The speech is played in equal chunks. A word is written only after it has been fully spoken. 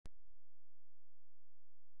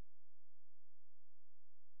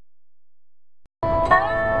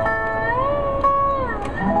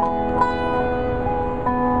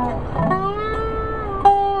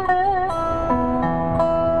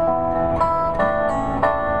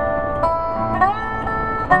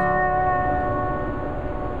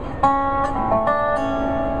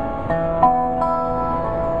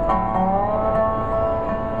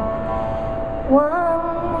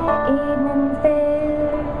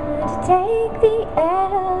take the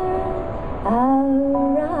air, a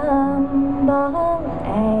rumble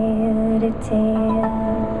and a tear.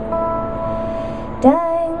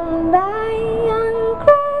 Down by yon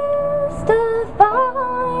crystal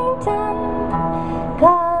fountain,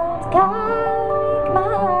 called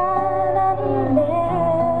Carrickman and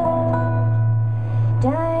Live.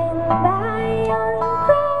 Down by yon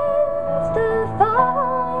crystal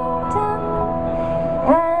fountain,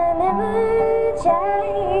 an image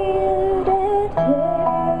shaded here.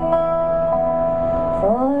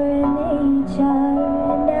 For nature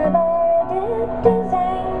never did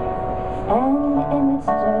design an image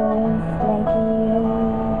just like you.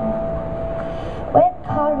 With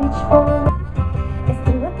courage full, it's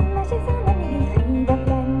to look at my shades and let me be free. The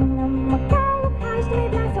blend of my color flash to me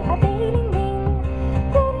black, so I fading mean.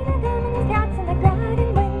 Floating and coming as cats in the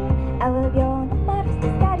gliding wind. I will be on the bottom, the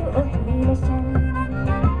sky to open the shin.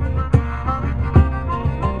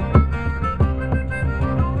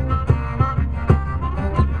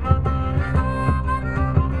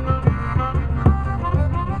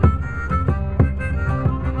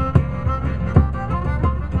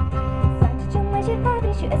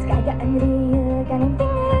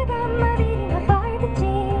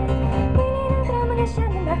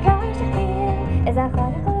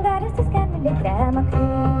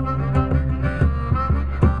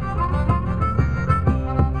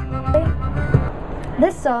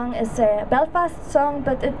 This song is a Belfast song,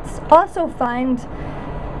 but it's also found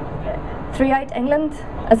throughout England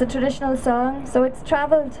as a traditional song, so it's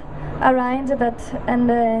travelled around a bit, and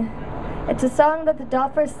it's a song that the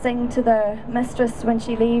doffers sing to their mistress when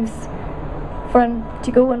she leaves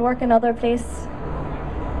to go and work another place,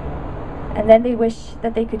 and then they wish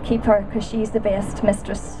that they could keep her because she's the best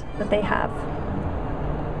mistress that they have.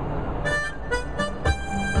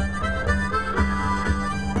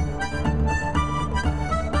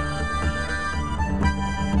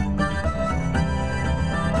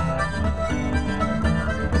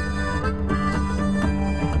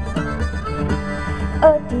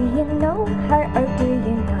 Oh, do you know her, or do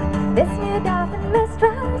you not? This new dolphin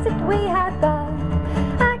mistress that we have got.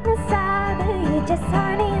 Magnus just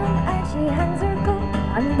her name, and she hangs her coat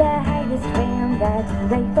on the highest frame. Ready,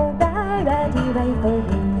 right for that, ready, right for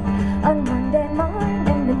you. On Monday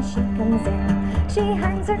morning when she comes in, she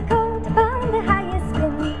hangs her coat on the highest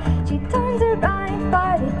pin. She turns around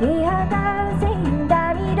for the day her bells, saying,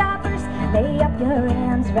 "Dammy doffers, lay up your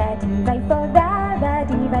hands, ready, right for that,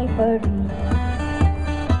 ready, right for you."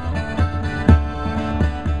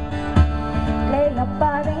 Lay up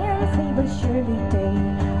our hands, we will surely do.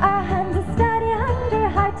 Our hands are steady and our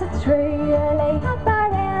hearts are true. Lay up our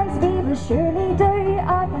hands, we will surely do.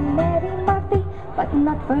 On Mary Murphy, but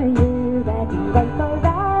not for you. Ready, right for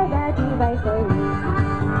that, ready, right for you.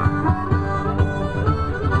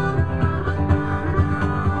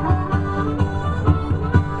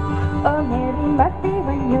 Oh, Mary Murphy,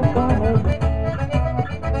 when you're gonna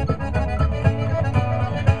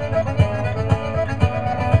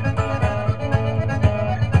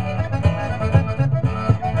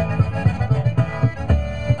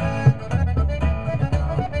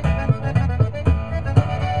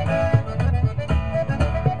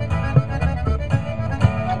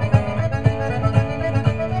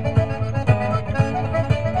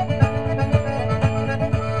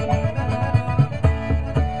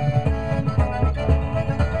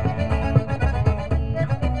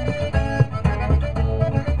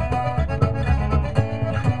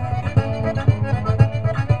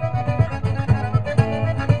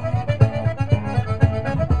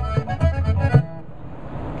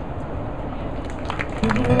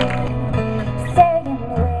saying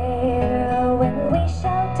where will we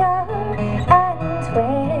shelter and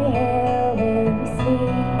where will we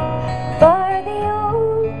sleep? For the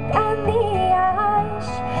oak and the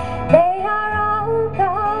ash, they are all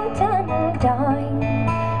gotten down,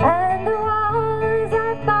 and the walls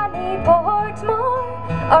of bonny Portmore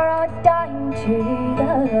are all down to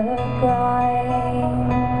the ground.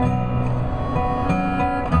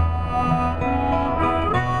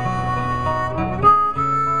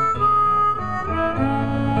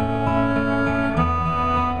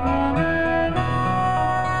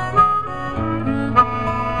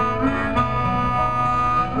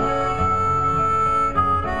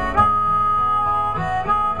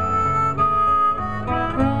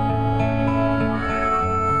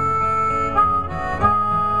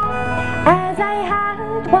 As I had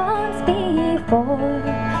once before,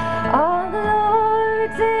 all the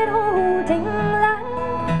lords in old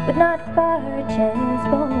England would not purchase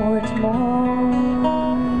Portmore.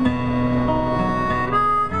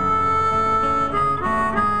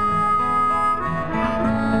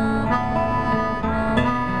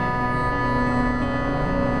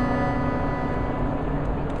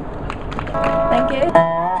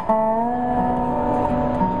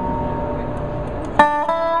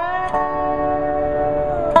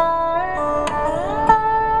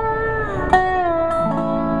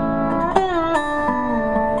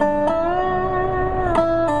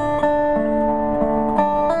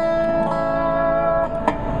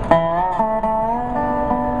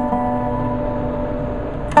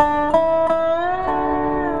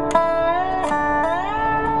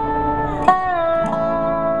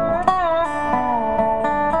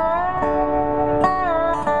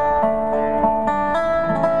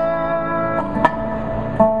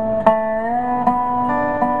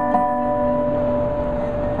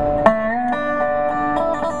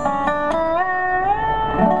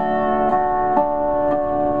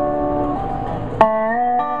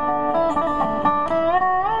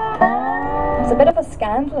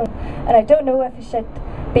 scandal, and I don't know if I should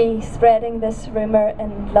be spreading this rumour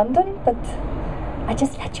in London, but I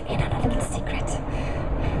just let you in on a little secret.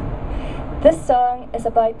 This song is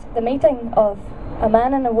about the meeting of a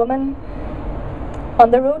man and a woman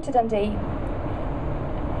on the road to Dundee,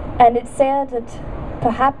 and it said that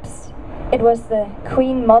perhaps it was the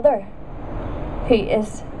Queen Mother who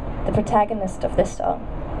is the protagonist of this song.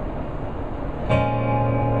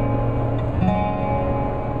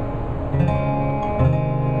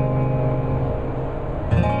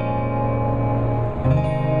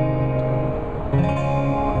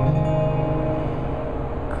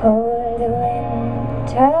 Cold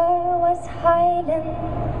winter was howling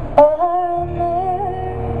o'er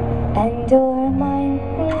moor and o'er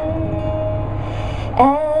mountain,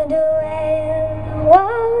 and a whale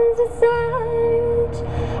was a surge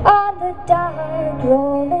on the dark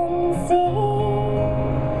rolling sea.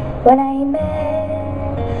 When I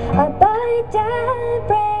met about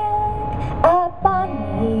daybreak upon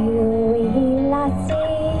me wee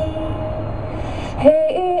lassie, who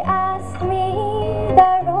asked me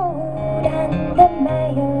the road and the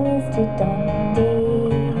miles to Dundee.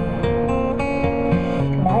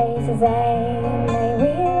 Nice as my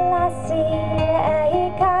wee lassie,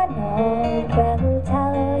 I cannot well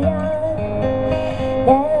tell ya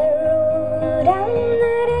the road and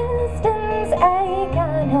the distance I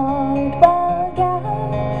cannot well get,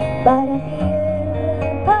 but if you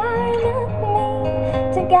permit me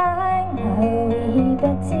to gang a wee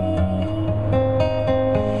bit,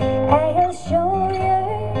 I'll show you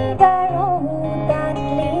the road that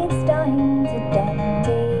leads down to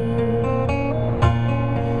Dundee.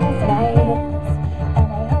 Friends, and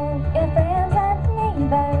I hope your friends and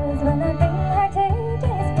neighbours will not bring her to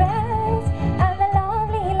taste grass, and the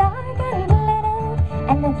lovely lark and little,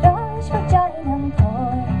 and the thrush will join them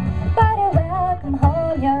for. But I welcome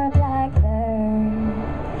home your blackbird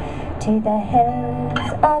to the hills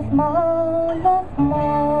of Mullaghmore.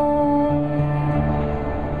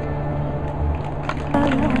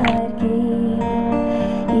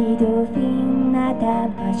 Ido fina da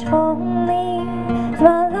pachonli,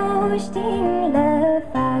 smalostin le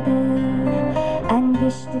fader, and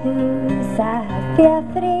visste du sa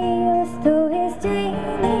fjafrius du is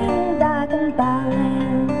jinin dagen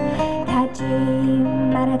ballen, taji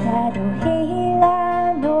maratado hila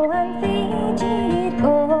no an fijir o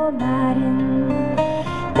marin,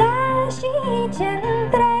 dashi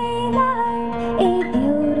chintreilar I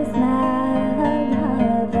beautis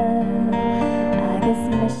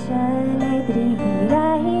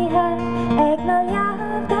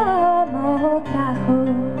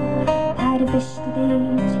Visste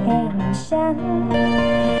ditt hemkänn